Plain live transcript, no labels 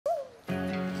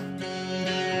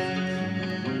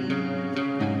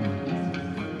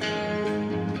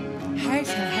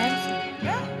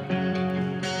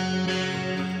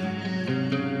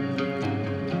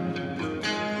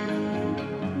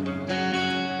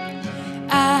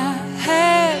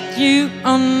you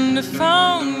on the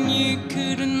phone, you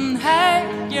couldn't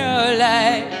hide your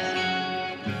light.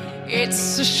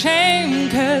 It's a shame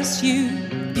 'cause you're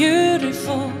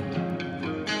beautiful.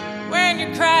 When you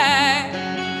cry,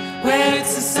 well,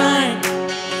 it's a sign.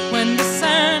 When the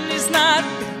sun is not,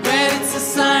 well, it's a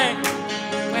sign.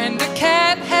 When the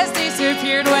cat has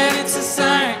disappeared, well, it's a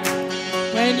sign.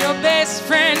 When your best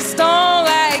friends don't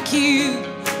like you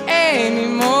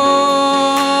anymore.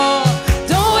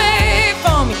 Don't wait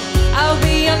for me, I'll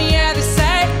be on the other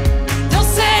side.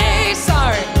 Don't say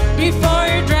sorry before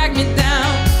you drag me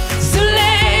down. It's too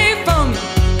late for me,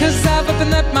 'cause I've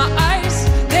opened up my eyes.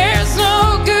 There's no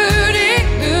good in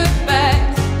goodbye.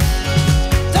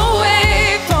 Don't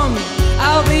wait for me,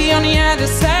 I'll be on the other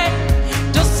side.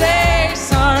 Don't say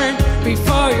sorry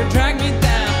before you drag me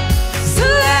down. It's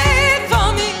too late for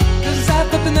me, 'cause I've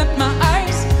opened up my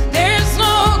eyes. There's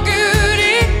no good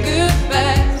in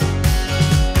goodbye.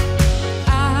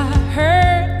 I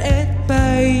heard it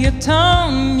by your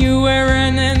tone, you were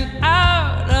running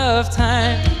out of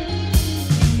time.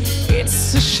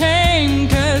 It's a shame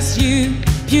 'cause you're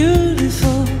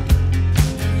beautiful.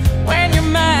 When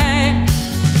you're mine,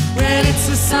 well, it's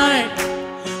a sign.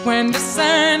 When the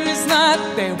sun is not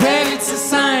there, well, it's a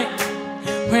sign.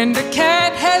 When the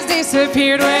cat has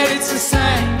disappeared, well, it's a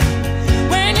sign.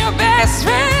 When your best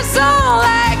friends don't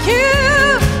like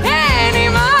you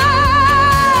anymore.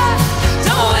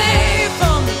 Don't wait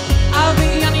for me, I'll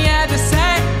be on the other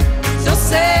side. Don't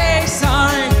say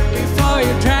sorry before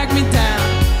you drag me down.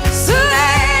 It's too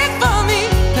late for me,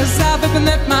 'cause I've opened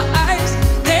up my eyes.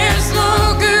 There's no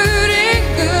good in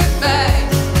goodbye.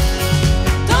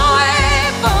 Don't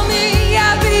wait for me,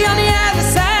 I'll be on the other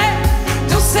side.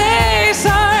 Don't say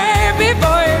sorry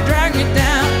before you drag me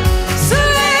down. It's too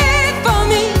late for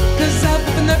me, 'cause I've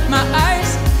opened up my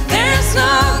eyes. There's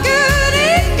no good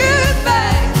in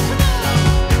goodbye.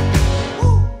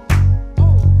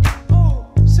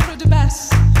 Solo de basse.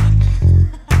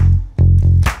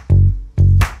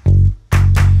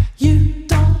 You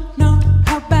don't know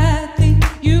how badly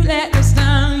you let us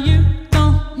down. You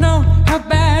don't know how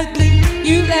badly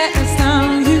you let us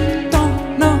down. You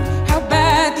don't know how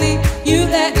badly you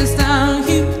let us down.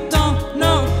 You don't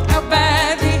know how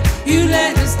badly you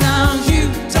let us down. You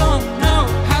don't know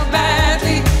how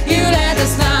badly you let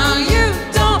us down. You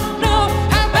don't know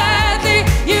how badly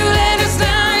you let us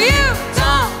down. You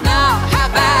don't know how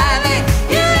badly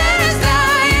you let us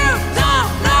down. You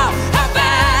don't know how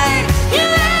badly you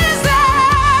let us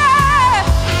down.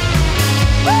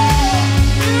 Woo!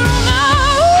 You know.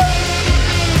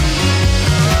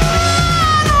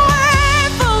 Don't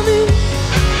wait for me.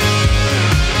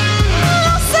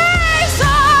 Don't say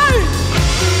sorry.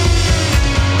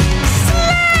 It's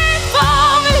late for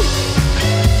me.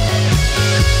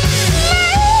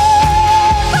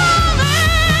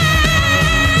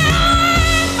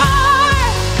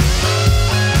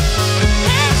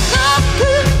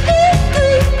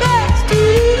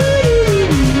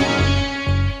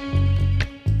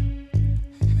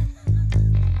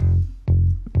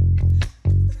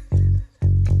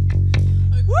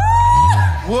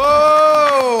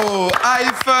 Wow!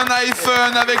 HYPHEN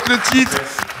HYPHEN avec le titre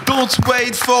Don't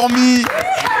Wait For Me.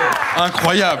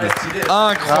 Incroyable,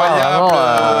 incroyable.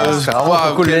 C'est vraiment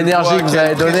trop cool, quelle l'énergie voix, que vous quelle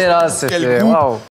avez donnée là, prestation, quel c'était groupe. waouh.